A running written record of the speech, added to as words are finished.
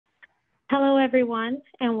Hello, everyone,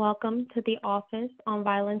 and welcome to the Office on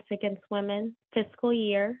Violence Against Women Fiscal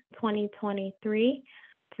Year 2023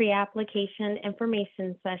 Pre-Application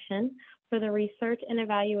Information Session for the Research and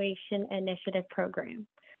Evaluation Initiative Program.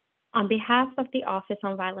 On behalf of the Office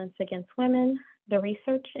on Violence Against Women, the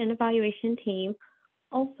Research and Evaluation Team,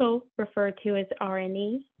 also referred to as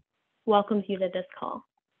RNE, welcomes you to this call.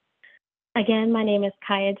 Again, my name is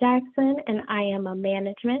Kaya Jackson, and I am a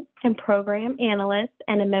Management and Program Analyst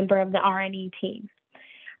and a member of the RNE team.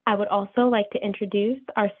 I would also like to introduce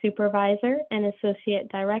our Supervisor and Associate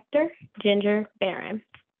Director, Ginger Barron.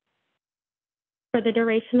 For the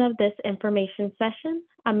duration of this information session,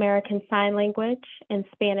 American Sign Language and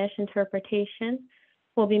Spanish interpretation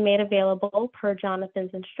will be made available per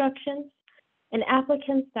Jonathan's instructions, and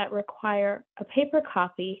applicants that require a paper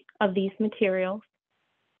copy of these materials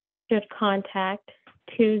should contact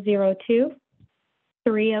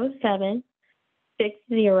 202-307-6026,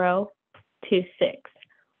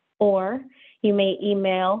 or you may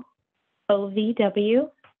email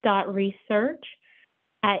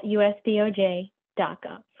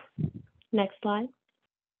ovw.research@usdoj.gov. Next slide.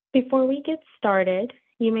 Before we get started,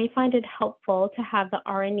 you may find it helpful to have the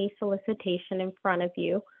RNE solicitation in front of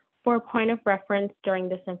you for a point of reference during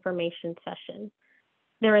this information session.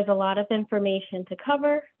 There is a lot of information to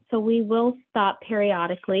cover, so we will stop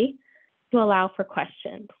periodically to allow for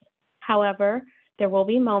questions. However, there will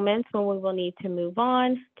be moments when we will need to move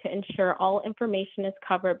on to ensure all information is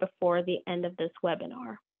covered before the end of this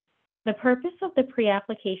webinar. The purpose of the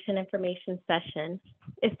pre-application information session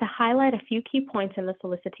is to highlight a few key points in the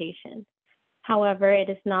solicitation. However, it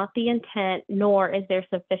is not the intent, nor is there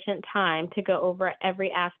sufficient time to go over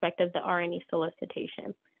every aspect of the RNE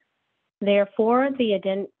solicitation. Therefore, the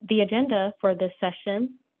agenda for this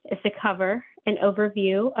session is to cover an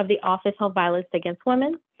overview of the Office on Violence Against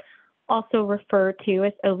Women, also referred to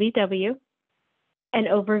as OVW, an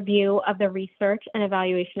overview of the Research and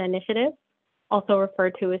Evaluation Initiative, also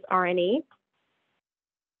referred to as RNE,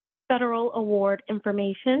 federal award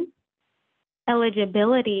information,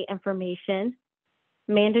 eligibility information,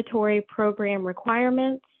 mandatory program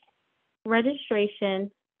requirements,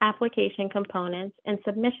 registration, application components, and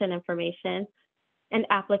submission information, and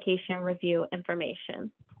application review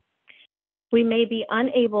information. We may be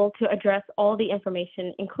unable to address all the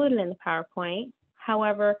information included in the PowerPoint.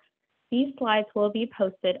 However, these slides will be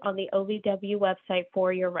posted on the OVW website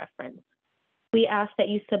for your reference. We ask that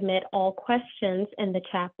you submit all questions in the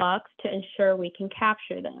chat box to ensure we can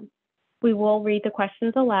capture them. We will read the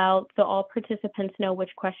questions aloud so all participants know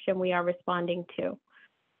which question we are responding to.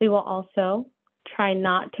 We will also try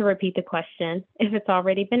not to repeat the question if it's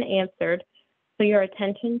already been answered, so your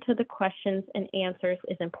attention to the questions and answers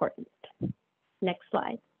is important. Next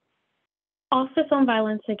slide. Office on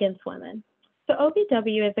Violence Against Women. So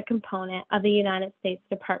OVW is a component of the United States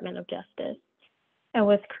Department of Justice. It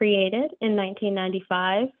was created in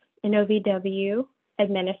 1995, and OVW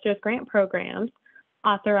administers grant programs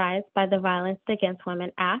authorized by the Violence Against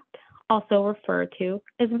Women Act, also referred to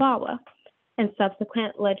as VAWA, and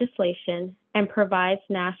subsequent legislation, and provides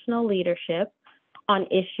national leadership on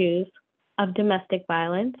issues of domestic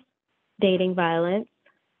violence, dating violence,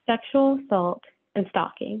 sexual assault, and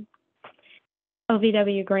stalking.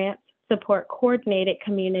 OVW grants support coordinated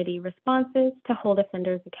community responses to hold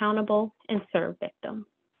offenders accountable and serve victims.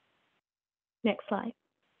 Next slide.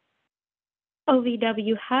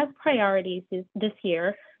 OVW has priorities this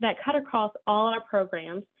year that cut across all our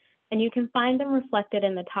programs, and you can find them reflected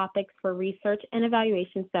in the Topics for Research and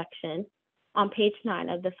Evaluation section on page 9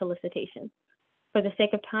 of the solicitation. For the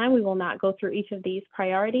sake of time, we will not go through each of these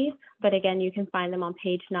priorities, but again, you can find them on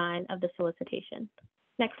page 9 of the solicitation.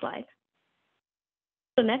 Next slide.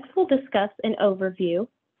 So next, we'll discuss an overview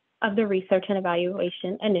of the Research and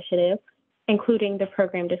Evaluation Initiative, including the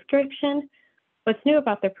program description, what's new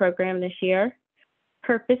about the program this year,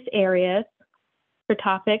 purpose areas for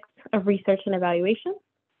topics of research and evaluation,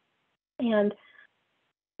 and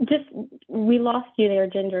we lost you there,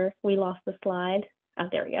 Ginger. We lost the slide. Oh,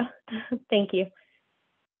 there we go. Thank you.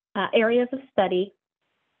 Areas of study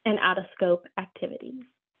and out-of-scope activities.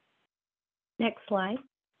 Next slide.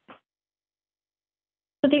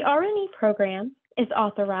 So the RNE program is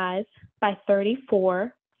authorized by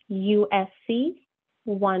 34 USC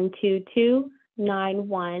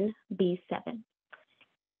 12291B7.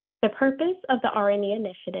 The purpose of the RNE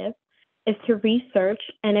initiative is to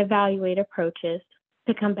research and evaluate approaches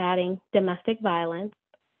to combating domestic violence,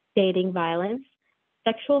 dating violence,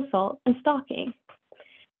 sexual assault, and stalking.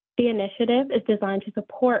 The initiative is designed to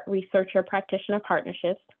support researcher-practitioner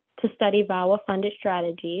partnerships to study VAWA-funded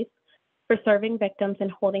strategies for serving victims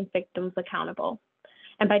and holding victims accountable.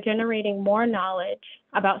 and by generating more knowledge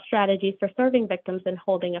about strategies for serving victims and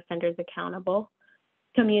holding offenders accountable,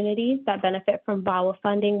 communities that benefit from VAWA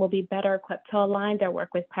funding will be better equipped to align their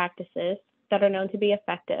work with practices that are known to be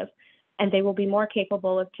effective, and they will be more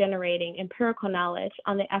capable of generating empirical knowledge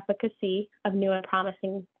on the efficacy of new and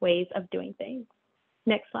promising ways of doing things.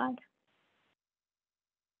 Next slide.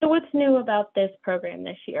 So what's new about this program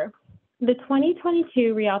this year? The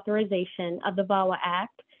 2022 reauthorization of the VAWA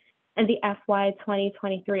Act and the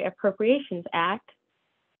FY2023 Appropriations Act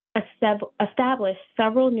established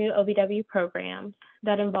several new OVW programs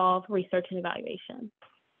that involve research and evaluation.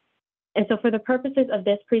 And so for the purposes of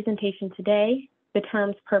this presentation today, the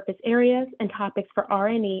terms purpose areas and topics for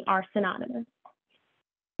R&E are synonymous.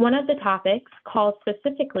 One of the topics calls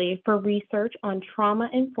specifically for research on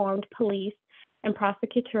trauma-informed police and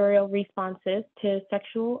prosecutorial responses to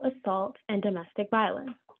sexual assault and domestic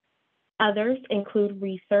violence. Others include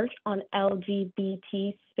research on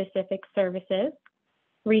LGBT-specific services,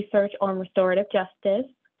 research on restorative justice,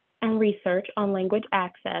 and research on language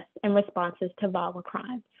access and responses to VAWA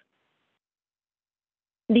crimes.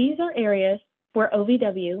 These are areas where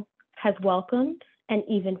OVW has welcomed and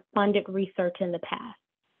even funded research in the past.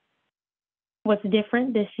 What's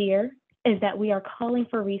different this year is that we are calling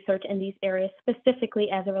for research in these areas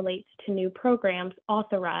specifically as it relates to new programs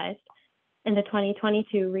authorized in the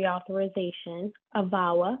 2022 reauthorization of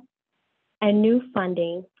VAWA and new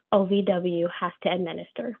funding OVW has to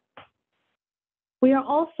administer. We are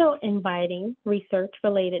also inviting research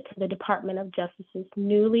related to the Department of Justice's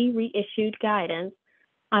newly reissued guidance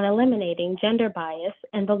on eliminating gender bias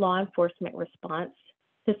in the law enforcement response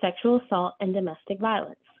to sexual assault and domestic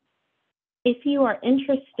violence. If you are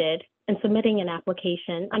interested in submitting an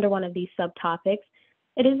application under one of these subtopics,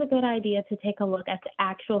 it is a good idea to take a look at the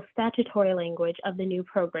actual statutory language of the new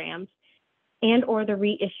programs and/or the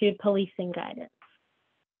reissued policing guidance.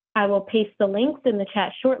 I will paste the links in the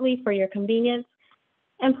chat shortly for your convenience,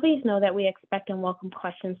 and please know that we expect and welcome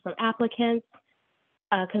questions from applicants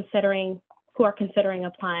who are considering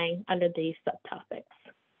applying under these subtopics.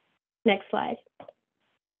 Next slide.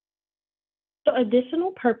 So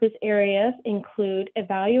additional purpose areas include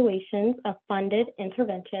evaluations of funded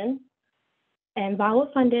interventions, and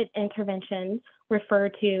VAWA-funded interventions refer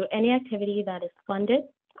to any activity that is funded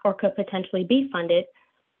or could potentially be funded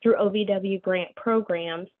through OVW grant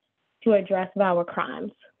programs to address VAWA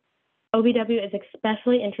crimes. OVW is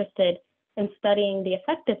especially interested in studying the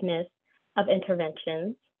effectiveness of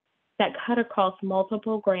interventions that cut across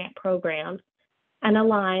multiple grant programs and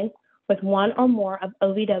align with one or more of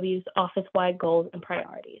OVW's office-wide goals and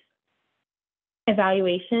priorities.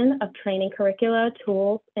 Evaluation of training curricula,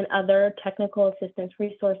 tools, and other technical assistance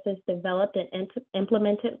resources developed and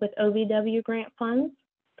implemented with OVW grant funds.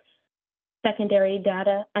 Secondary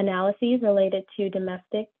data analyses related to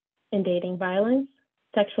domestic and dating violence,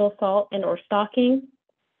 sexual assault and/or stalking,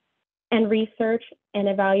 and research and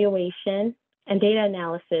evaluation and data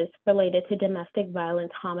analysis related to domestic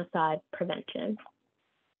violence homicide prevention.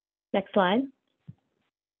 Next slide.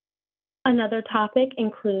 Another topic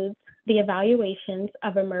includes the evaluations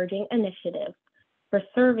of emerging initiatives for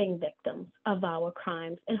serving victims of VAWA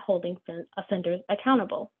crimes and holding offenders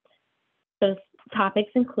accountable. Those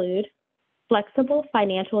topics include flexible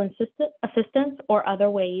financial assistance or other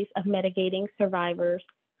ways of mitigating survivors'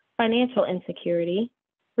 financial insecurity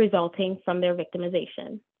resulting from their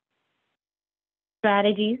victimization.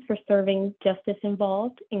 Strategies for serving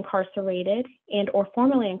justice-involved, incarcerated, and/or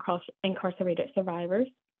formerly incarcerated survivors.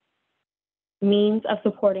 Means of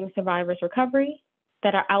supporting survivors' recovery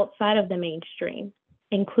that are outside of the mainstream,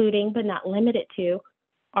 including but not limited to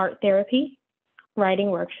art therapy,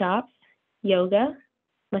 writing workshops, yoga,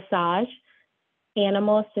 massage,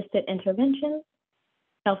 animal-assisted interventions,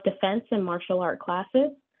 self-defense and martial art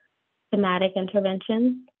classes, thematic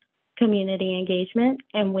interventions, community engagement,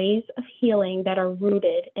 and ways of healing that are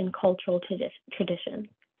rooted in cultural traditions.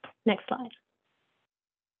 Next slide.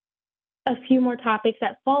 A few more topics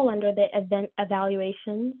that fall under the event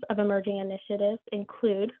evaluations of emerging initiatives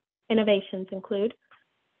innovations include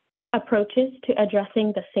approaches to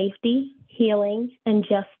addressing the safety, healing, and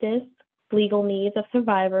justice legal needs of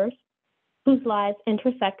survivors whose lives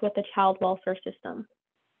intersect with the child welfare system,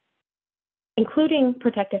 including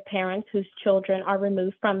protective parents whose children are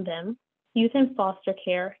removed from them, youth in foster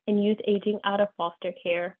care, and youth aging out of foster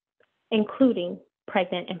care, including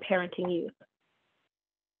pregnant and parenting youth.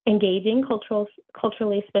 Engaging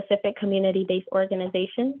culturally specific community-based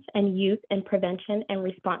organizations and youth in prevention and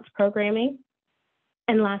response programming.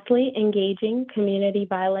 And lastly, engaging community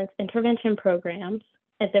violence intervention programs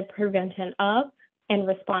as a prevention of and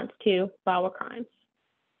response to VAWA crimes.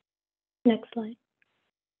 Next slide.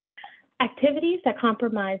 Activities that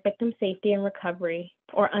compromise victim safety and recovery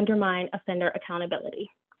or undermine offender accountability.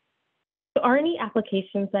 So are any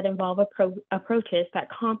applications that involve approaches that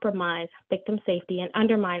compromise victim safety and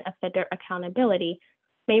undermine offender accountability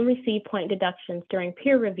may receive point deductions during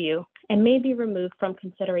peer review and may be removed from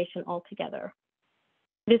consideration altogether.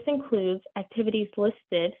 This includes activities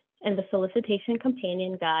listed in the solicitation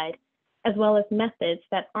companion guide, as well as methods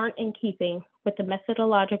that aren't in keeping with the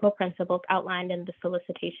methodological principles outlined in the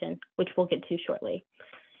solicitation, which we'll get to shortly.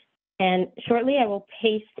 And shortly, I will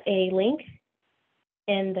paste a link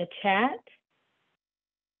in the chat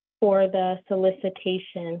for the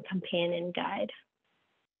solicitation companion guide.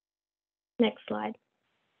 Next slide.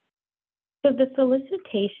 So the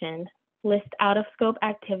solicitation lists out-of-scope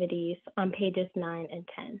activities on pages 9 and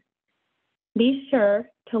 10. Be sure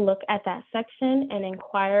to look at that section and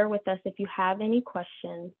inquire with us if you have any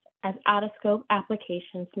questions, as out-of-scope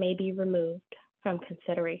applications may be removed from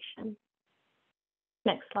consideration.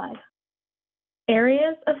 Next slide.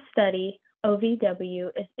 Areas of study OVW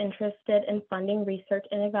is interested in funding research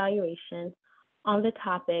and evaluation on the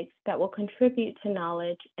topics that will contribute to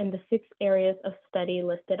knowledge in the 6 areas of study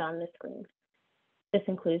listed on the screen. This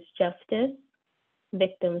includes justice,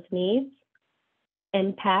 victims' needs,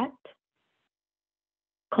 impact,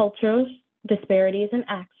 cultural disparities in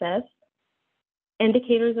access,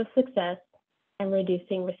 indicators of success, and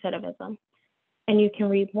reducing recidivism. And you can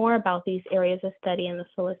read more about these areas of study in the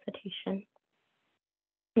solicitation.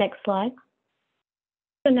 Next slide.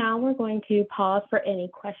 So now we're going to pause for any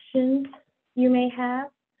questions you may have.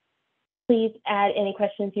 Please add any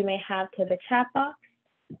questions you may have to the chat box,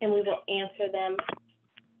 and we will answer them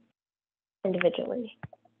individually.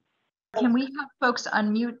 Can we have folks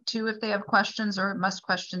unmute too if they have questions, or must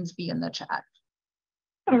questions be in the chat?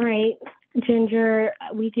 All right, Ginger,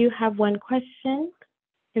 we do have one question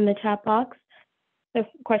in the chat box. The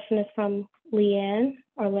question is from Leanne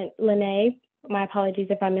or Lene. My apologies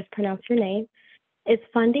if I mispronounced your name. Is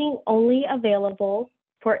funding only available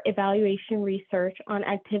for evaluation research on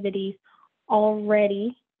activities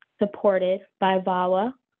already supported by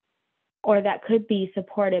VAWA, or that could be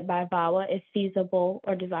supported by VAWA if feasible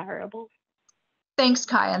or desirable? Thanks,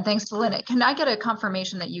 Kaya, and thanks, Lynette. Can I get a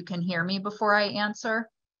confirmation that you can hear me before I answer?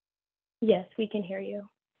 Yes, we can hear you.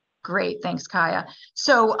 Great, thanks, Kaya.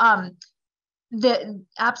 So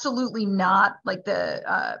absolutely not, like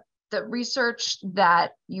the research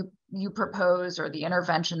that you propose or the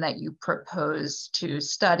intervention that you propose to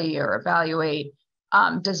study or evaluate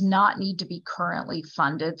does not need to be currently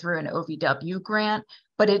funded through an OVW grant,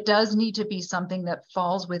 but it does need to be something that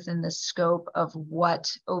falls within the scope of what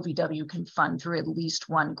OVW can fund through at least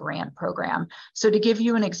one grant program. So to give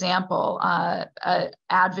you an example, an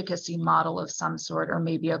advocacy model of some sort, or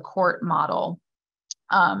maybe a court model,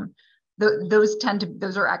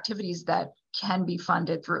 those are activities that can be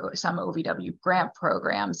funded through some OVW grant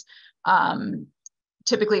programs.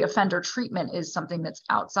 Typically, offender treatment is something that's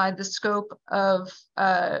outside the scope of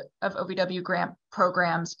OVW grant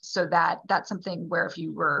programs. So that's something where if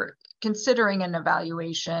you were considering an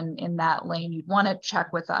evaluation in that lane, you'd want to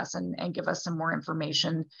check with us and give us some more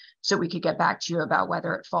information so we could get back to you about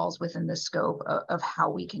whether it falls within the scope of how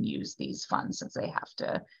we can use these funds, since they have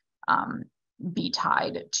to be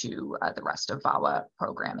tied to the rest of VAWA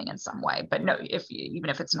programming in some way. But no, even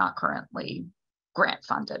if it's not currently grant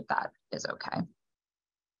funded, that is okay.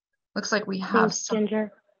 Looks like we have some.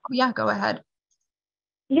 Ginger. Yeah, go ahead.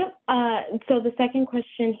 Yep. So the second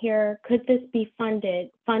question here, could this be funded?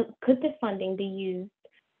 Could this funding be used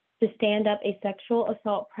to stand up a sexual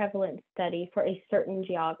assault prevalence study for a certain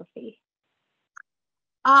geography?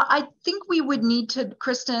 I think we would need to,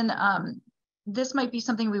 Kristen, this might be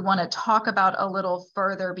something we want to talk about a little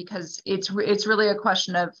further, because it's really a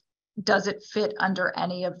question of, does it fit under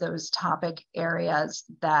any of those topic areas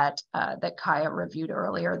that that Kaya reviewed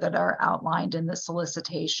earlier that are outlined in the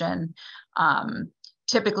solicitation?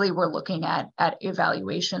 Typically, we're looking at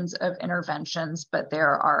evaluations of interventions, but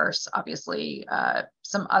there are obviously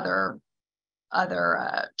some other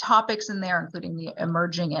topics in there, including the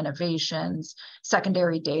emerging innovations,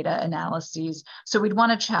 secondary data analyses. So we'd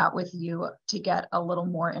want to chat with you to get a little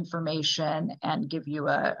more information and give you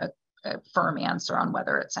a firm answer on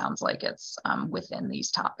whether it sounds like it's within these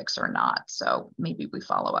topics or not. So maybe we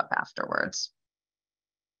follow up afterwards.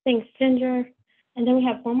 Thanks, Ginger. And then we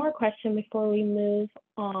have one more question before we move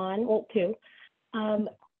on. Well, two.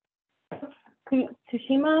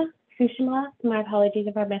 Sushima, my apologies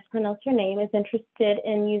if I mispronounced your name, is interested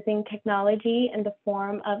in using technology in the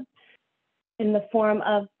form of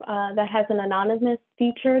that has an anonymous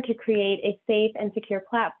feature to create a safe and secure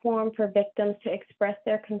platform for victims to express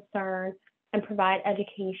their concerns and provide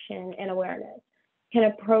education and awareness. Can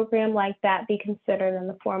a program like that be considered in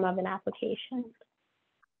the form of an application?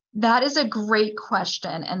 That is a great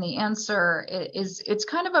question. And the answer is it's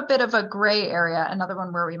kind of a bit of a gray area, another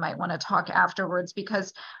one where we might want to talk afterwards,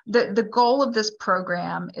 because the goal of this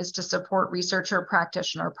program is to support researcher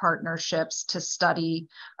practitioner partnerships to study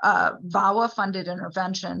VAWA-funded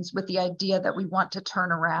interventions with the idea that we want to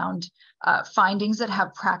turn around findings that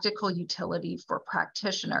have practical utility for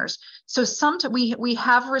practitioners. So we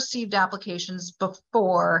have received applications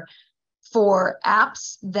before for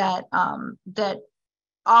apps that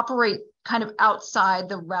operate kind of outside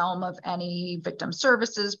the realm of any victim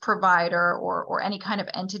services provider or any kind of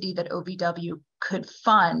entity that OVW could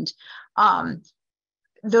fund. In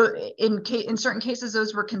certain cases,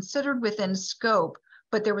 those were considered within scope,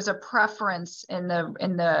 but there was a preference when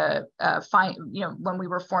we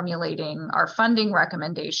were formulating our funding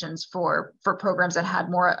recommendations for programs that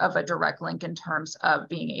had more of a direct link in terms of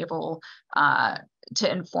being able to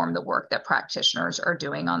inform the work that practitioners are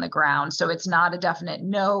doing on the ground. So it's not a definite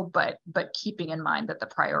no, but keeping in mind that the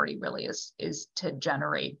priority really is to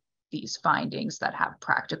generate these findings that have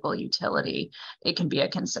practical utility, it can be a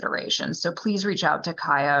consideration. So please reach out to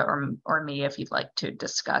Kaya or me if you'd like to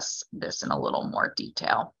discuss this in a little more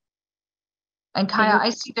detail. And Kaya,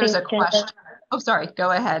 I see there's a question. Oh, sorry,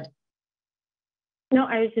 go ahead. No,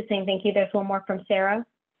 I was just saying thank you. There's one more from Sarah.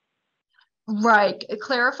 Right,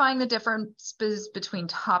 clarifying the differences between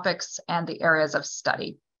topics and the areas of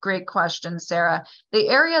study. Great question, Sarah. The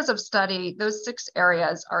areas of study, those 6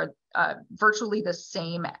 areas are virtually the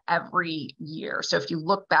same every year. So if you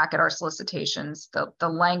look back at our solicitations, the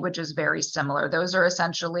language is very similar. Those are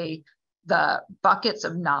essentially the buckets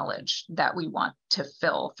of knowledge that we want to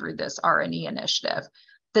fill through this R&E initiative.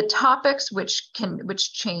 The topics which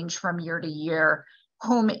change from year to year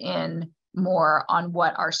home in more on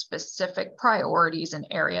what our specific priorities and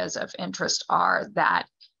areas of interest are that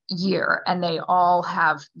year, and they all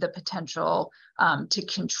have the potential to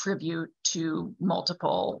contribute to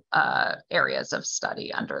multiple areas of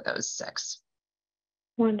study under those 6.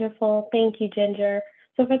 Wonderful. Thank you, Ginger.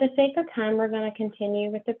 So for the sake of time, we're going to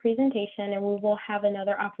continue with the presentation, and we will have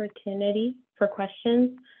another opportunity for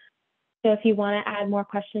questions. So if you want to add more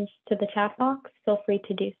questions to the chat box, feel free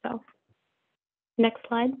to do so. Next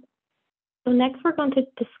slide. So next, we're going to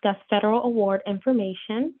discuss federal award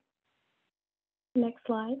information. Next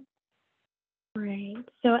slide. All right,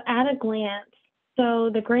 so at a glance, so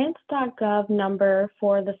the grants.gov number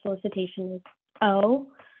for the solicitation is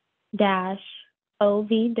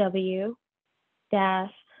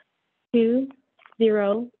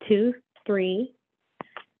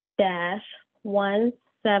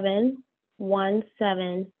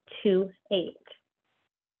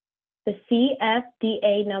The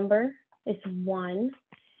CFDA number is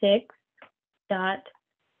 16.026.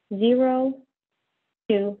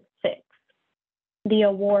 The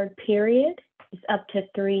award period is up to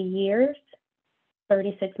 3 years,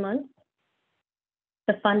 36 months.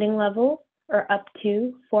 The funding levels are up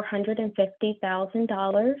to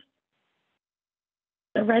 $450,000.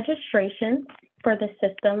 The registration for the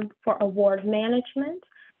system for award management,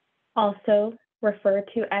 also referred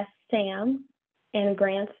to as SAM, in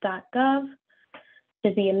grants.gov,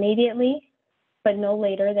 to be immediately, but no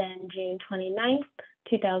later than June 29th,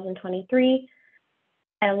 2023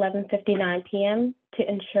 at 11:59 p.m. to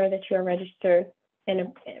ensure that you are registered in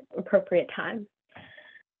an appropriate time.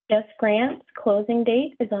 Just Grants closing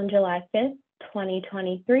date is on July 5th,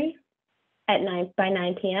 2023 by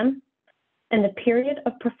 9 p.m. and the period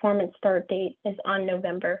of performance start date is on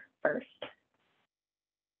November 1st.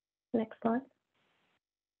 Next slide.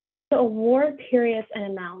 So award periods and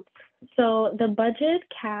amounts. So the budget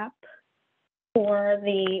cap for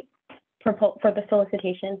the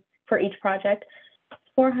solicitation for each project is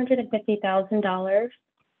 $450,000,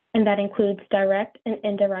 and that includes direct and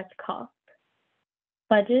indirect costs.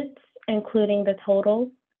 Budgets, including the total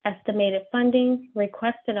estimated funding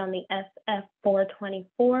requested on the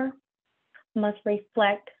FY2023, must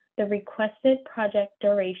reflect the requested project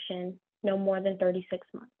duration no more than 36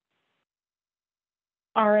 months.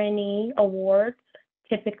 R&E awards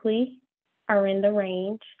typically are in the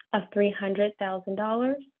range of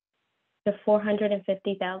 $300,000 to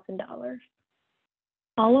 $450,000.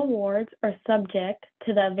 All awards are subject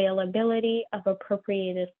to the availability of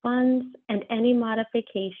appropriated funds and any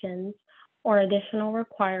modifications or additional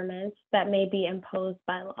requirements that may be imposed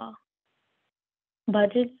by law.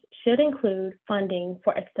 Budgets should include funding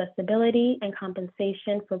for accessibility and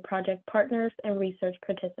compensation for project partners and research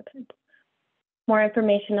participants. More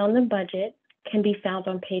information on the budget can be found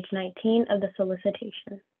on page 19 of the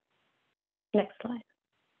solicitation. Next slide.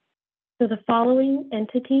 So the following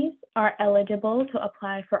entities are eligible to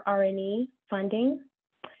apply for R&E funding: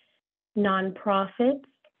 nonprofits,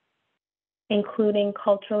 including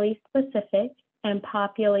culturally specific and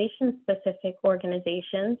population-specific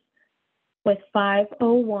organizations with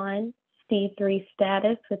 501c3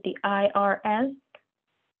 status with the IRS,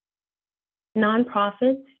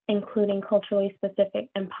 nonprofits, including culturally specific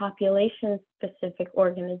and population-specific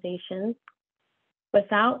organizations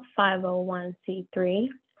without 501c3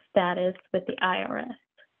 status with the IRS,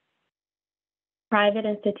 private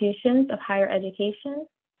institutions of higher education,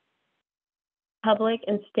 public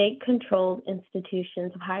and state-controlled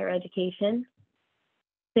institutions of higher education,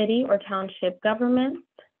 city or township governments,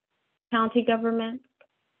 county governments,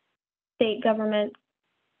 state governments,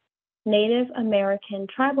 Native American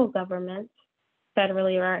tribal governments,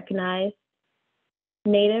 federally recognized,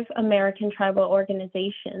 Native American tribal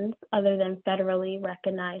organizations other than federally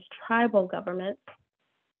recognized tribal governments,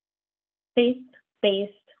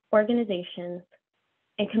 faith-based organizations,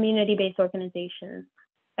 and community-based organizations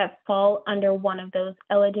that fall under one of those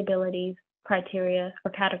eligibility criteria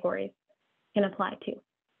or categories can apply to.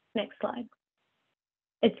 Next slide.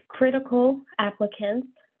 It's critical applicants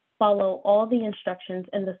follow all the instructions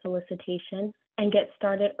in the solicitation and get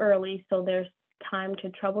started early so there's time to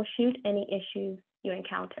troubleshoot any issues you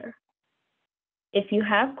encounter. If you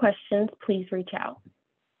have questions, please reach out.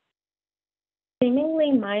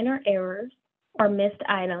 Seemingly minor errors or missed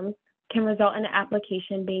items can result in an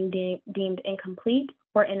application being deemed incomplete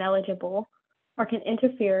or ineligible, or can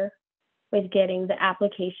interfere with getting the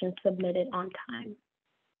application submitted on time.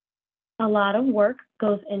 A lot of work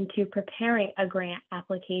goes into preparing a grant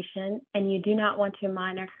application, and you don't want to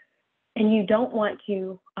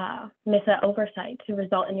miss an oversight to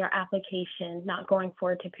result in your application not going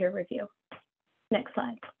forward to peer review. Next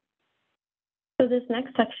slide. So this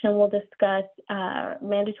next section will discuss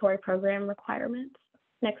mandatory program requirements.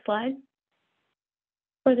 Next slide.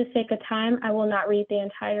 For the sake of time, I will not read the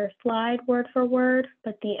entire slide word for word,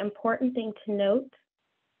 but the important thing to note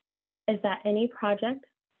is that any project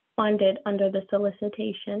funded under the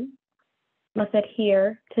solicitation must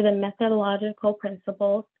adhere to the methodological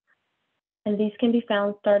principles, and these can be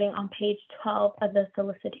found starting on page 12 of the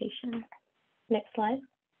solicitation. Next slide.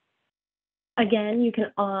 Again, you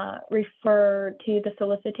can refer to the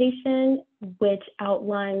solicitation, which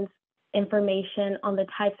outlines information on the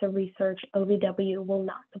types of research OVW will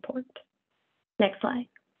not support. Next slide.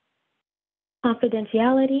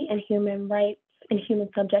 Confidentiality and human rights and human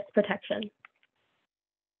subject protection.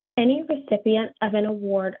 Any recipient of an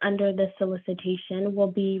award under this solicitation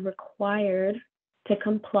will be required to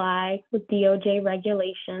comply with DOJ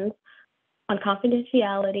regulations on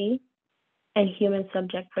confidentiality and human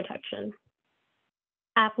subject protection.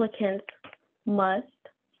 Applicants must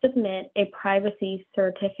submit a privacy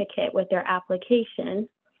certificate with their application,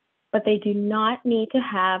 but they do not need to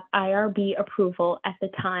have IRB approval at the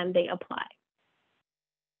time they apply.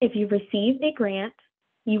 If you receive a grant,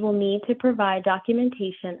 you will need to provide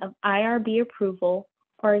documentation of IRB approval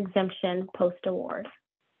or exemption post-award.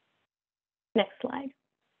 Next slide.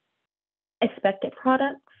 Expected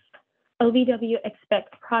products. OVW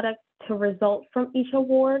expects products to result from each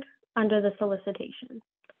award under the solicitation.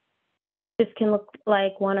 This can look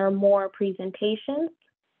like one or more presentations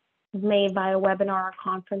made via webinar or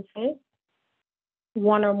conferences,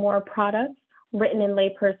 one or more products written in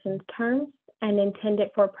layperson's terms and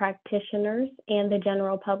intended for practitioners and the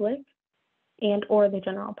general public, and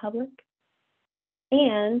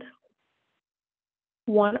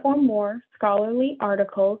one or more scholarly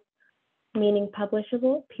articles, meaning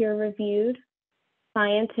publishable, peer-reviewed,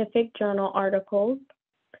 scientific journal articles,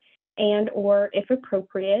 and or, if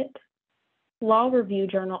appropriate, law review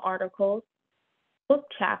journal articles, book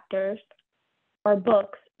chapters, or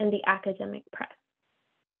books in the academic press.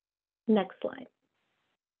 Next slide.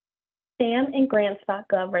 SAM and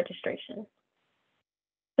grants.gov registration.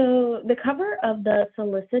 So the cover of the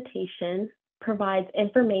solicitation provides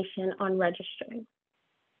information on registering.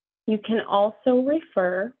 You can also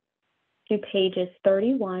refer to pages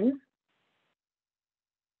 31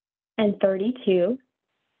 and 32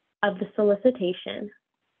 of the solicitation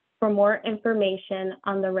for more information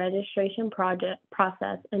on the registration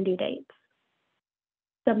process and due dates.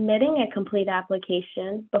 Submitting a complete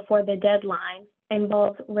application before the deadline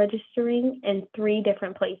involves registering in 3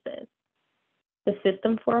 different places: the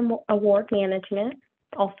System for Award Management,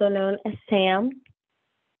 also known as SAM,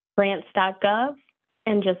 grants.gov,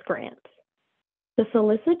 and just grants. The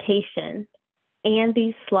solicitation and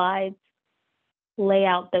these slides lay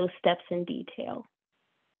out those steps in detail.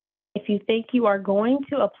 If you think you are going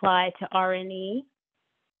to apply to R&E,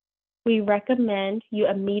 We recommend you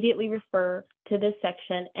immediately refer to this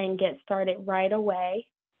section and get started right away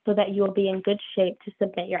so that you will be in good shape to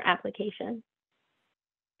submit your application.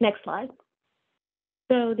 Next slide.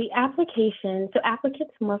 So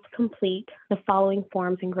applicants must complete the following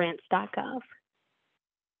forms in grants.gov.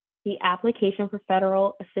 The application for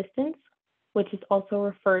federal assistance, which is also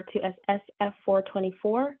referred to as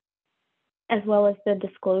SF424, as well as the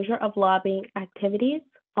disclosure of lobbying activities,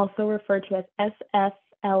 also referred to as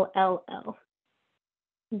SFLLL.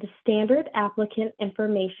 The standard applicant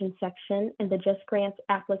information section in the Just Grants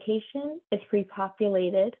application is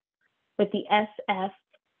pre-populated with the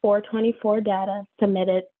SF424 data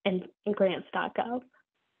submitted in grants.gov.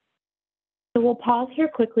 So we'll pause here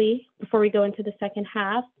quickly before we go into the second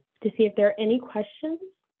half to see if there are any questions.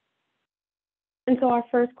 And so our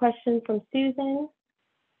first question from Susan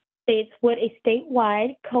states, would a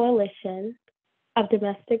statewide coalition of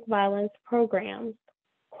domestic violence programs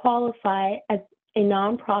qualify as a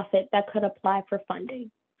nonprofit that could apply for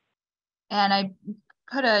funding? And I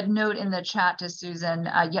put a note in the chat to Susan,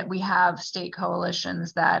 yet we have state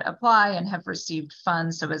coalitions that apply and have received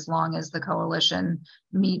funds. So as long as the coalition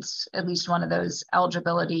meets at least one of those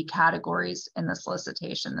eligibility categories in the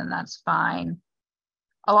solicitation, then that's fine.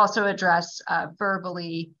 I'll also address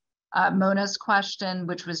verbally Mona's question,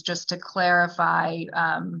 which was just to clarify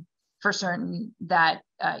for certain that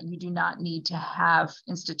you do not need to have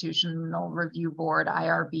Institutional Review Board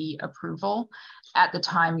IRB approval at the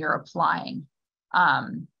time you're applying.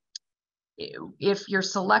 If you're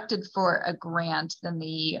selected for a grant, then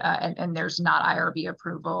and there's not IRB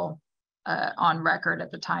approval on record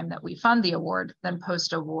at the time that we fund the award, then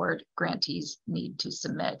post-award grantees need to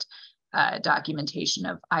submit documentation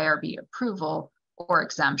of IRB approval or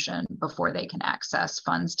exemption before they can access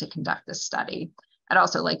funds to conduct the study. I'd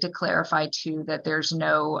also like to clarify too that there's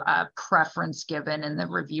no preference given in the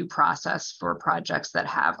review process for projects that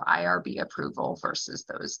have IRB approval versus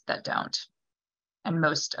those that don't. And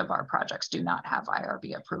most of our projects do not have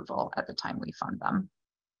IRB approval at the time we fund them.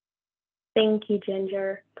 Thank you,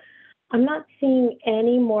 Ginger. I'm not seeing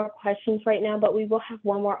any more questions right now, but we will have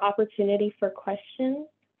one more opportunity for questions.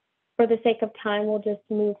 For the sake of time, we'll just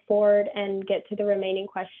move forward and get to the remaining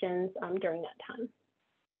questions during that time.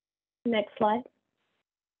 Next slide.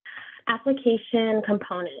 Application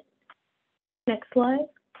component. Next slide.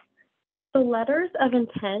 So letters of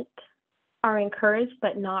intent are encouraged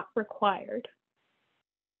but not required.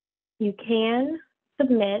 You can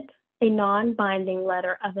submit a non-binding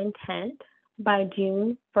letter of intent by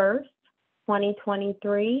June 1st,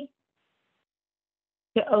 2023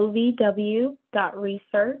 to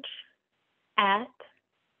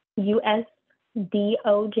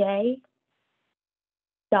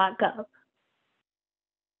ovw.research@usdoj.gov.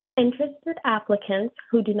 Interested applicants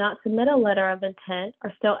who do not submit a letter of intent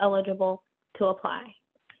are still eligible to apply.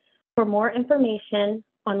 For more information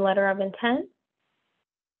on letter of intent,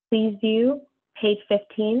 please view page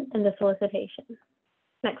 15 in the solicitation.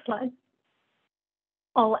 Next slide.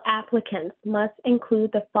 All applicants must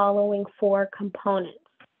include the following 4 components: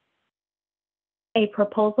 a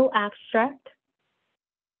proposal abstract,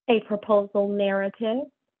 a proposal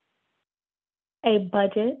narrative, a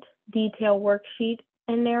budget detail worksheet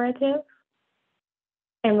and narrative,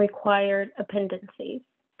 and required appendices.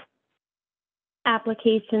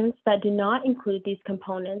 Applications that do not include these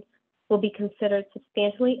components will be considered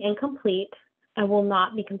substantially incomplete and will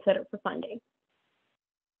not be considered for funding.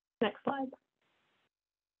 Next slide.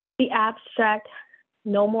 The abstract,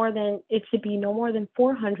 it should be no more than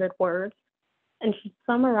 400 words and should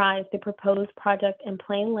summarize the proposed project in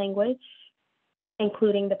plain language,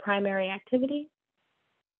 including the primary activity,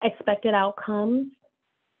 expected outcomes,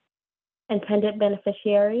 intended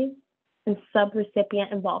beneficiaries, and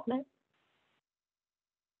subrecipient involvement.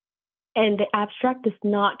 And the abstract does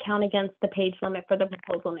not count against the page limit for the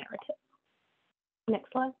proposal narrative.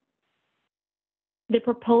 Next slide. The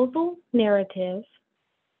proposal narrative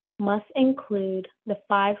must include the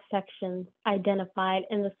 5 sections identified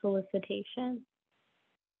in the solicitation.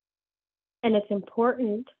 And it's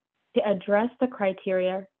important to address the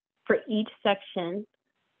criteria for each section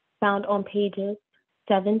found on pages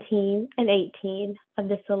 17 and 18 of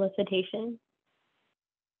the solicitation.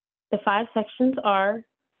 The 5 sections are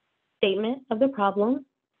statement of the problem,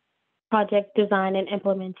 project design and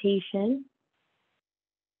implementation.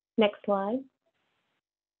 Next slide.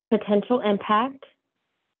 Potential impact,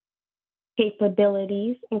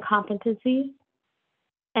 capabilities and competencies,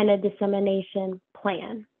 and a dissemination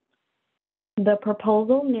plan. The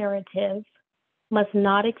proposal narrative must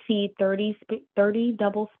not exceed 30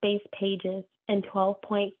 double-spaced pages and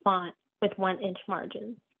 12-point font with 1-inch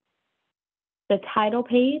margins. the title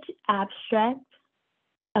page, abstract,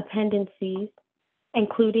 appendices,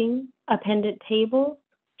 including appended tables,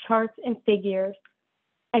 charts, and figures,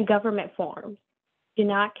 and government forms, do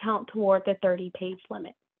not count toward the 30-page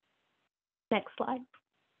limit. Next slide.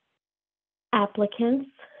 Applicants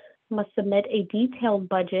must submit a detailed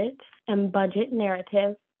budget and budget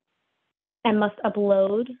narrative and must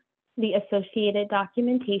upload the associated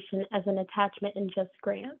documentation as an attachment in Just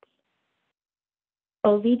Grants.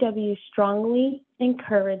 OVW strongly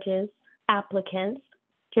encourages applicants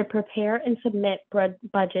to prepare and submit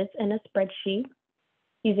budgets in a spreadsheet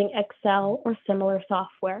using Excel or similar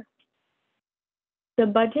software. The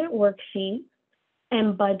budget worksheet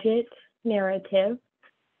and budget narrative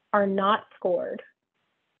are not scored,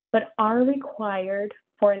 but are required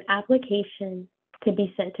for an application to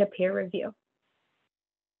be sent to peer review.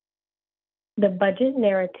 The budget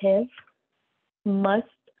narrative must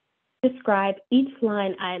describe each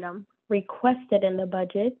line item requested in the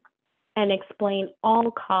budget and explain all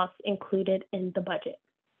costs included in the budget.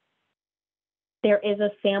 There is a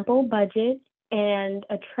sample budget and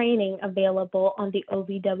a training available on the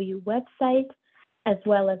OVW website, as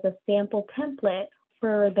well as a sample template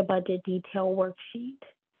for the budget detail worksheet.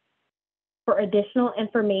 For additional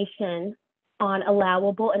information on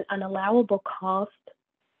allowable and unallowable costs,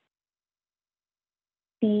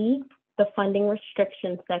 see the funding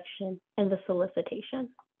restriction section in the solicitation.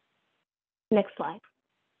 Next slide.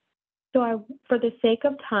 So for the sake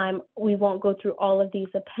of time, we won't go through all of these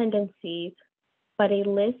appendices, but a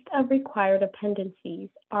list of required appendices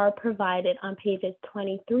are provided on pages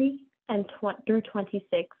 23 through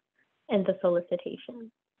 26 in the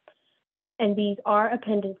solicitation. And these are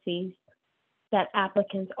appendices that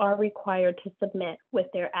applicants are required to submit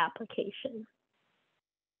with their application.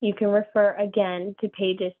 You can refer again to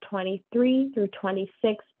pages 23 through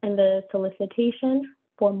 26 in the solicitation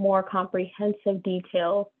for more comprehensive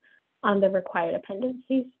details on the required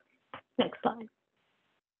appendices. Next slide.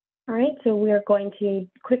 All right, so we are going to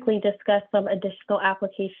quickly discuss some additional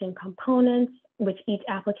application components which each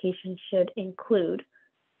application should include.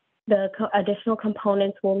 The additional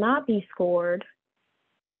components will not be scored,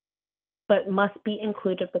 but must be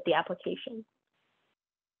included with the application.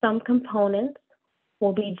 Some components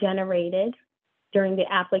will be generated during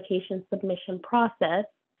the application submission process,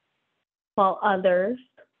 while others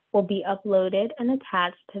will be uploaded and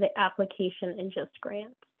attached to the application in Just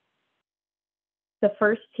Grants. The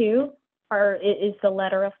first two is the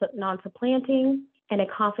letter of non-supplanting and a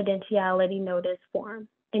confidentiality notice form.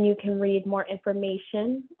 And you can read more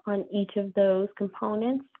information on each of those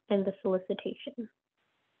components in the solicitation.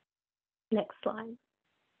 Next slide.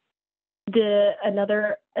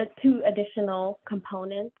 Two additional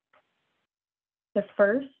components. The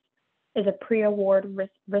first is a pre-award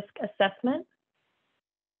risk assessment,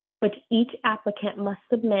 which each applicant must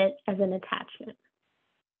submit as an attachment.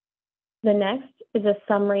 The next is a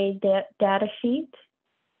summary data sheet,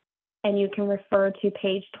 and you can refer to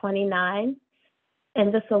page 29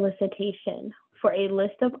 in the solicitation for a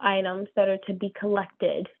list of items that are to be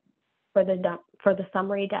collected for the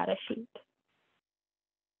summary data sheet.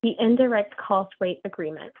 The indirect cost rate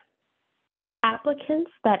agreement.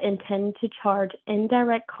 Applicants that intend to charge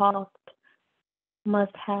indirect cost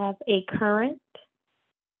must have a current,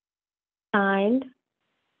 signed,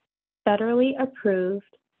 federally approved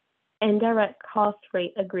indirect cost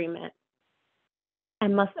rate agreement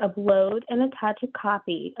and must upload and attach a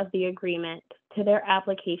copy of the agreement to their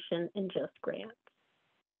application in Just Grants.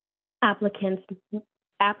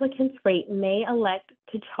 Applicants' rate may elect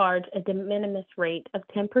to charge a de minimis rate of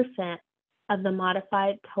 10% of the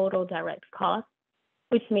modified total direct cost,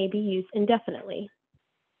 which may be used indefinitely.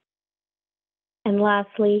 And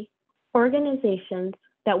lastly, organizations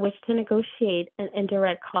that wish to negotiate an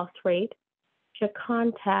indirect cost rate should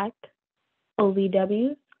contact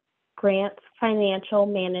OVW's Grants Financial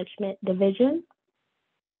Management Division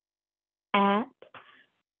at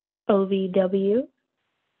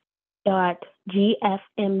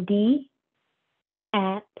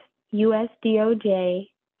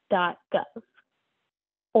ovw.gfmd@usdoj.gov,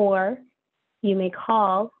 or you may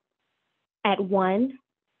call at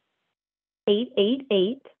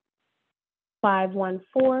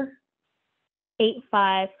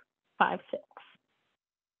 1-888-514-8556.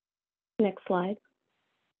 Next slide.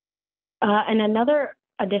 And another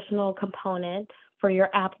additional component for your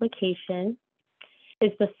application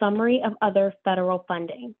is the summary of other federal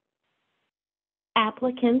funding.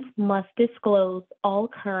 Applicants must disclose all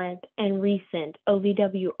current and recent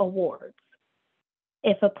OVW awards,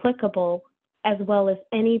 if applicable, as well as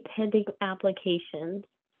any pending applications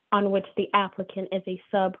on which the applicant is a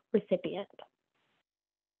sub-recipient.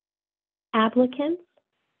 Applicants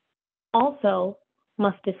also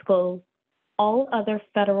must disclose all other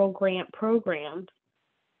federal grant programs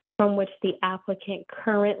from which the applicant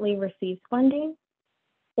currently receives funding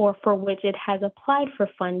or for which it has applied for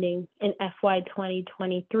funding in FY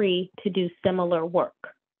 2023 to do similar work.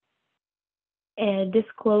 And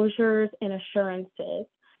disclosures and assurances.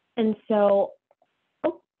 And so,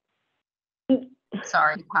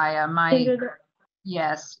 sorry, Kaya,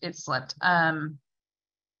 yes, it slipped. I'm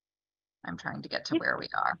trying to get to where we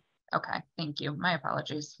are. Okay, thank you. My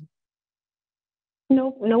apologies.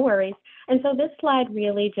 No worries. And so this slide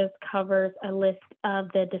really just covers a list of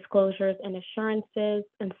the disclosures and assurances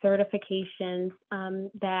and certifications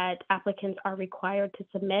that applicants are required to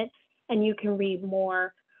submit. And you can read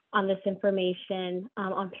more on this information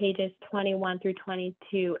on pages 21 through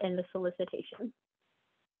 22 in the solicitation.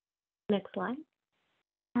 Next slide.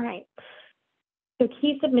 All right. So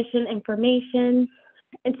key submission information.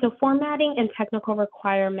 And so formatting and technical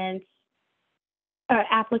requirements.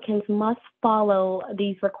 Applicants must follow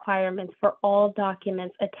these requirements for all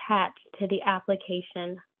documents attached to the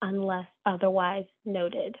application unless otherwise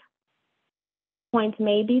noted. Points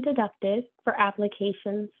may be deducted for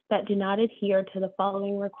applications that do not adhere to the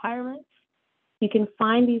following requirements. You can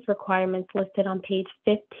find these requirements listed on page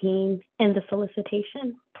 15 in the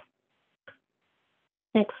solicitation.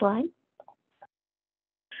 Next slide.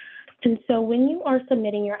 And so when you are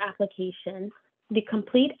submitting your application, the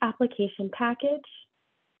complete application package,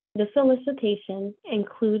 the solicitation,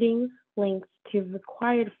 including links to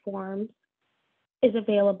required forms, is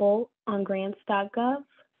available on grants.gov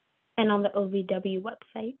and on the OVW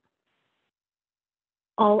website.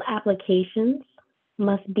 All applications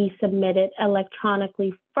must be submitted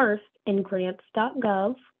electronically first in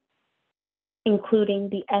grants.gov, including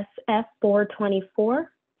the SF424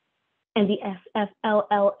 and the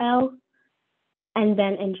SFLLL, and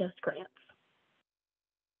then in Just Grants.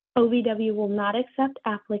 OVW will not accept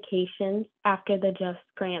applications after the Just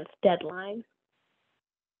Grants deadline.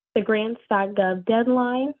 The grants.gov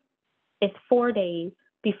deadline is 4 days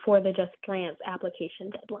before the Just Grants application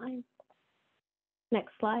deadline.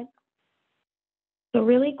 Next slide. So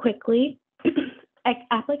really quickly,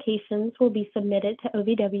 applications will be submitted to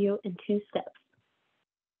OVW in 2 steps.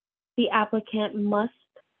 The applicant must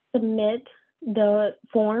submit the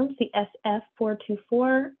forms, the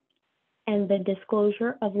SF424 and the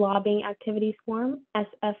disclosure of lobbying activities form,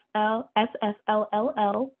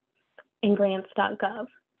 SFLLL, in grants.gov.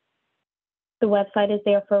 The website is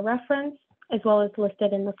there for reference, as well as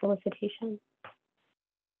listed in the solicitation.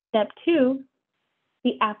 Step 2,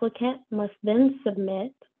 the applicant must then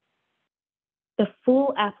submit the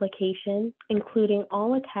full application, including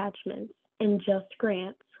all attachments, in Just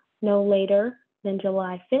Grants, no later than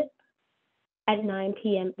July 5th at 9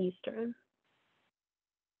 p.m. Eastern.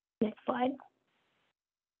 Next slide.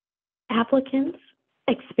 Applicants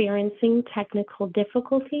experiencing technical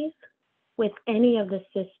difficulties with any of the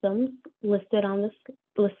systems listed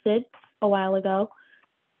a while ago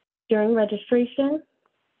during registration,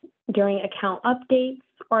 during account updates,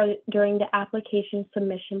 or during the application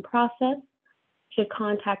submission process should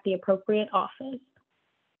contact the appropriate office.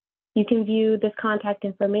 You can view this contact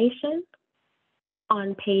information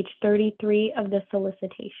on page 33 of the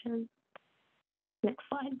solicitation. Next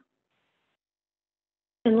slide.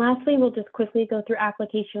 And lastly, we'll just quickly go through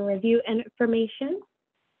application review and information.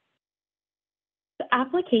 The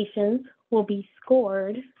applications will be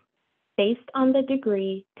scored based on the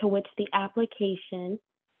degree to which the application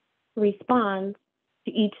responds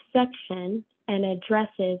to each section and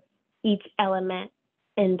addresses each element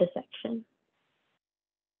in the section.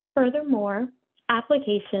 Furthermore,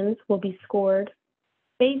 applications will be scored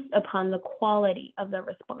based upon the quality of the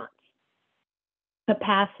response,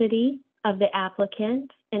 capacity of the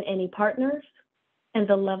applicant and any partners, and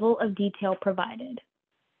the level of detail provided.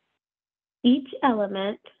 Each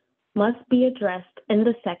element must be addressed in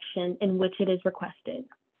the section in which it is requested.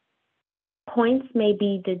 Points may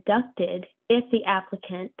be deducted if the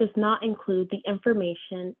applicant does not include the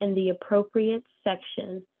information in the appropriate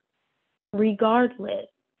section, regardless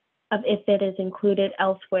of if it is included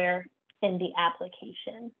elsewhere in the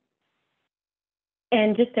application.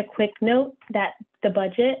 And just a quick note that the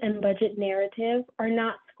budget and budget narrative are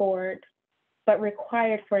not scored, but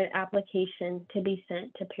required for an application to be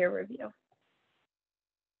sent to peer review.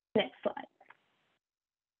 Next slide.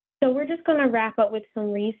 So we're just going to wrap up with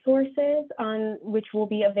some resources on which will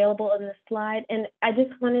be available in the slide. And I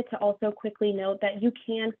just wanted to also quickly note that you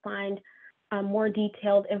can find more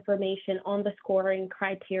detailed information on the scoring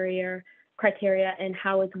criteria and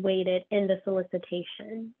how it's weighted in the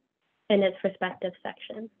solicitation in its respective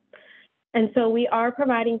section. And so we are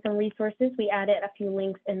providing some resources. We added a few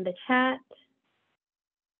links in the chat.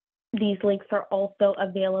 These links are also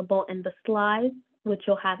available in the slides, which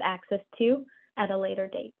you'll have access to at a later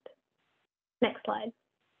date. Next slide.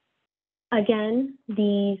 Again,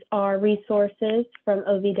 these are resources from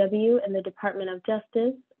OVW and the Department of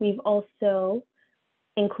Justice. We've also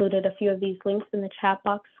included a few of these links in the chat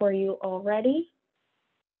box for you already,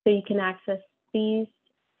 so you can access these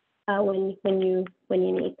when you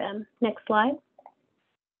need them. Next slide.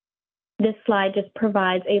 This slide just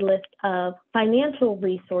provides a list of financial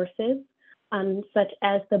resources, such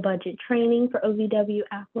as the budget training for OVW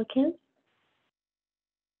applicants,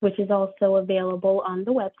 which is also available on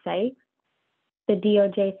the website, the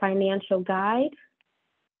DOJ financial guide,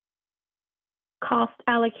 cost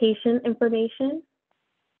allocation information,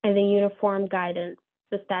 and the uniform guidance,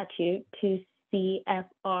 the statute to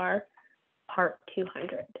CFR Part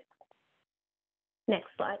 200. Next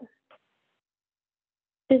slide.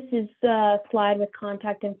 This is a slide with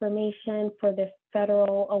contact information for the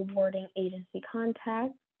federal awarding agency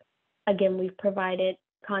contact. Again, we've provided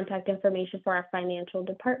contact information for our financial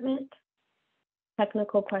department,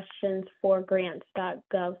 technical questions for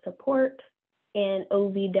grants.gov support, and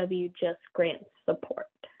OVW just grants support.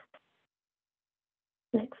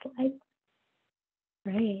 Next slide.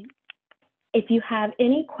 Right. If you have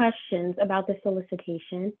any questions about the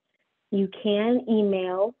solicitation, you can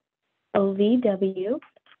email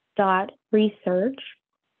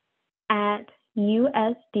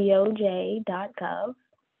ovw.research@usdoj.gov,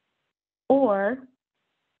 or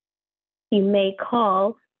you may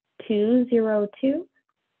call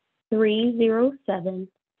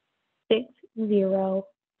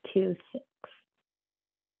 202-307-6026.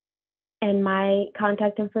 And my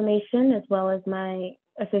contact information, as well as my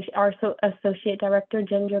Associate Director,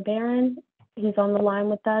 Ginger Barron, who's on the line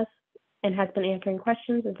with us and has been answering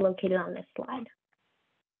questions, is located on this slide.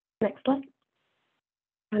 Next slide.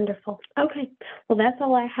 Wonderful. Okay, well, that's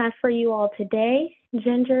all I have for you all today.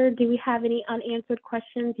 Ginger, do we have any unanswered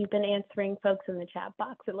questions? You've been answering folks in the chat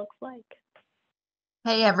box, it looks like.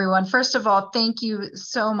 Hey, everyone. First of all, thank you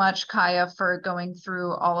so much, Kaya, for going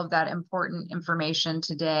through all of that important information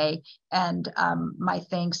today. And my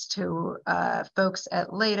thanks to folks at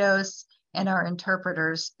Leidos and our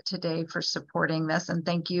interpreters today for supporting this. And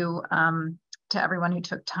thank you to everyone who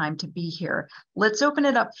took time to be here. Let's open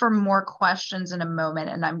it up for more questions in a moment.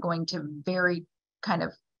 And I'm going to very kind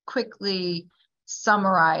of quickly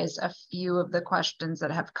summarize a few of the questions that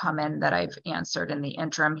have come in that I've answered in the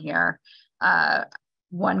interim here.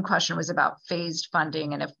 One question was about phased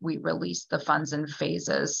funding and if we release the funds in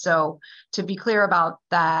phases. So to be clear about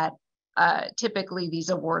that, typically these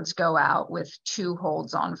awards go out with 2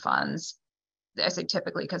 holds on funds. I say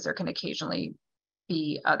typically because there can occasionally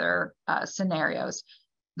be other scenarios.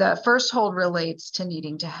 The first hold relates to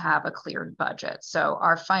needing to have a cleared budget. So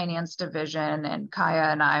our finance division and Kaya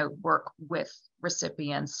and I work with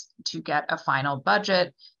recipients to get a final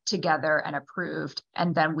budget together and approved,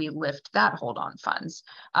 and then we lift that hold on funds.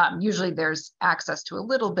 Usually there's access to a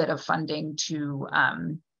little bit of funding to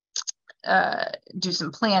do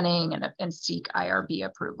some planning and seek IRB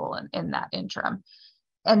approval in that interim.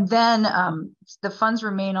 And then the funds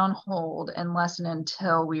remain on hold unless and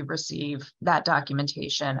until we receive that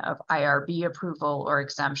documentation of IRB approval or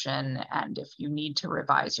exemption. And if you need to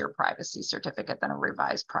revise your privacy certificate, then a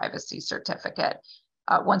revised privacy certificate.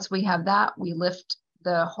 Once we have that, we lift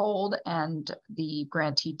the hold, and the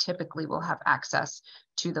grantee typically will have access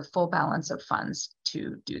to the full balance of funds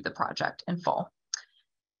to do the project in full.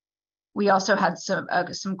 We also had some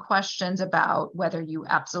questions about whether you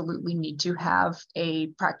absolutely need to have a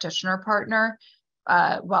practitioner partner.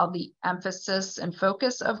 While the emphasis and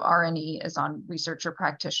focus of R&E is on researcher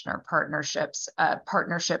practitioner partnerships,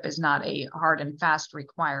 partnership is not a hard and fast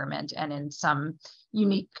requirement. And in some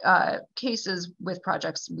unique cases with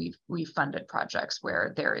projects, we've funded projects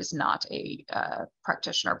where there is not a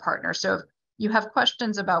practitioner partner. So if you have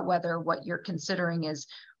questions about whether what you're considering is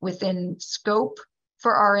within scope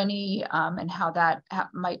for R&E and how that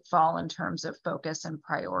might fall in terms of focus and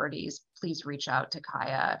priorities, please reach out to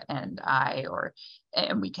Kaya and I,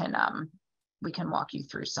 and we can walk you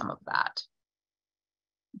through some of that.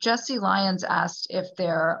 Jesse Lyons asked if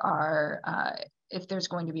there's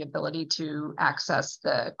going to be ability to access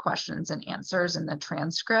the questions and answers in the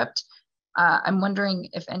transcript. I'm wondering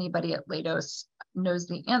if anybody at Leidos knows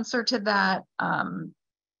the answer to that.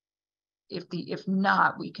 If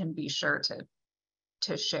not, we can be sure to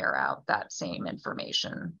share out that same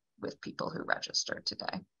information with people who registered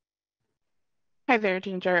today. Hi there,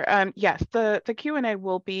 Ginger. Yes, the Q&A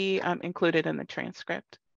will be included in the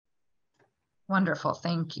transcript. Wonderful,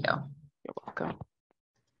 thank you. You're welcome.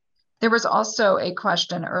 There was also a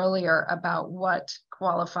question earlier about what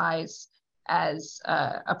qualifies as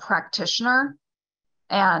a practitioner,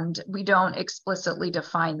 and we don't explicitly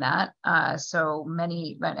define that. So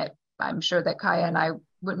many, I'm sure that Kaya and I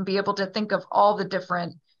wouldn't be able to think of all the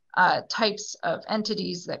different types of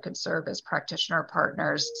entities that could serve as practitioner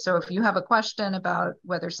partners. So if you have a question about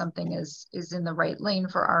whether something is in the right lane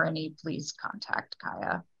for R&E, please contact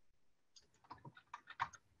Kaya.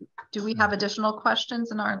 Do we have additional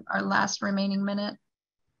questions in our last remaining minute?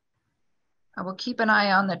 I will keep an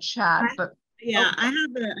eye on the chat, but yeah, I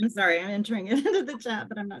have I'm sorry, I'm entering it into the chat,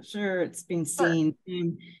 but I'm not sure it's being seen.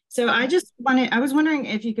 So I was wondering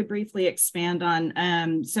if you could briefly expand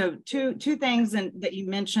on, so two things that you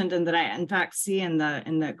mentioned and that I in fact see in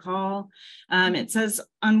the call. It says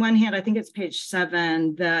on one hand, I think it's page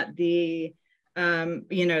 7, that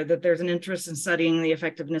that there's an interest in studying the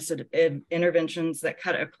effectiveness of interventions that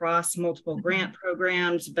cut across multiple grant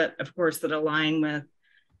programs, but of course that align with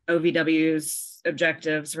OVW's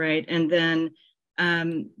objectives, right? And then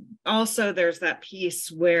also there's that piece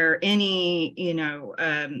where any,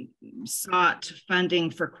 sought funding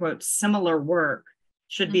for quote, similar work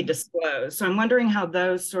should be disclosed. So I'm wondering how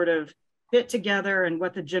those sort of fit together and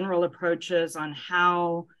what the general approach is on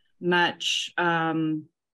how much,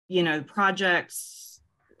 projects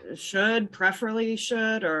preferably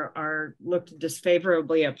should or are looked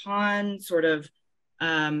disfavorably upon, sort of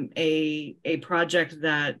a project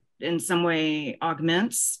that in some way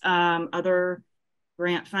augments other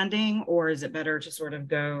grant funding, or is it better to sort of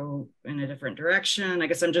go in a different direction? I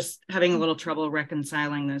guess I'm just having a little trouble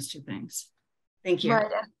reconciling those two things. Thank you.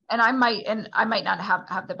 Right, and I might not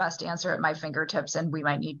have the best answer at my fingertips, and we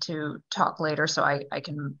might need to talk later so I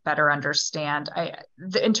can better understand.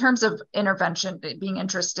 In terms of intervention, being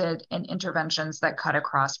interested in interventions that cut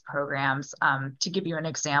across programs, to give you an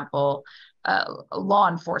example, law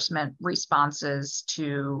enforcement responses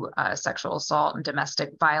to sexual assault and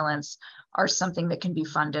domestic violence are something that can be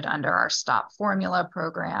funded under our STOP formula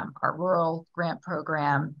program, our rural grant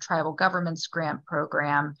program, tribal governments grant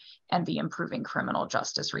program, and the Improving Criminal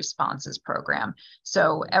Justice Responses program.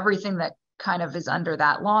 So everything that kind of is under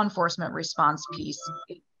that law enforcement response piece,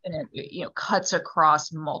 cuts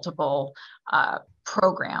across multiple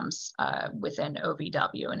programs within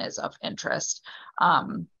OVW and is of interest.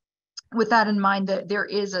 With that in mind, that there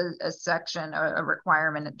is a section, a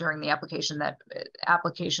requirement during the application that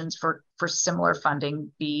applications for similar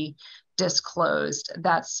funding be disclosed.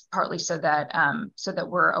 That's partly so that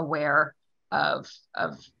we're aware of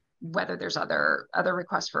whether there's other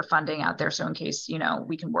requests for funding out there. So in case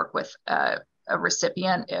we can work with a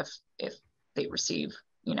recipient if they receive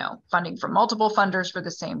funding from multiple funders for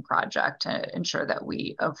the same project to ensure that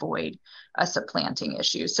we avoid a supplanting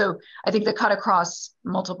issue. So I think the cut across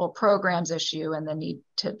multiple programs issue and the need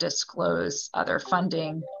to disclose other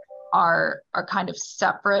funding are kind of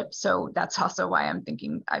separate. So that's also why I'm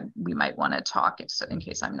thinking we might want to talk in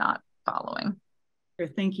case I'm not following.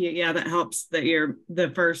 Thank you. Yeah, that helps that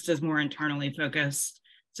the first is more internally focused.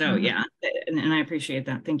 So yeah, and I appreciate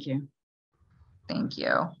that. Thank you. Thank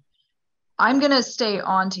you. I'm going to stay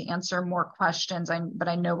on to answer more questions, but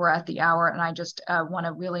I know we're at the hour, and I just want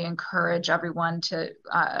to really encourage everyone to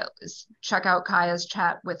check out Kaya's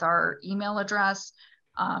chat with our email address.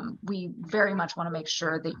 We very much want to make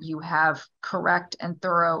sure that you have correct and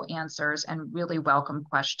thorough answers and really welcome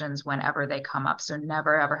questions whenever they come up. So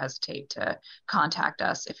never, ever hesitate to contact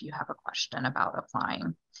us if you have a question about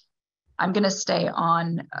applying. I'm going to stay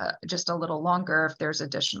on just a little longer if there's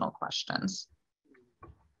additional questions.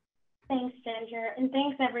 Thanks, Ginger, and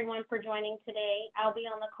thanks everyone for joining today. I'll be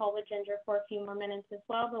on the call with Ginger for a few more minutes as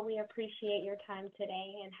well, but we appreciate your time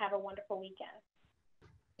today and have a wonderful weekend.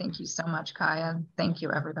 Thank you so much, Kaya. Thank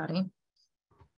you, everybody.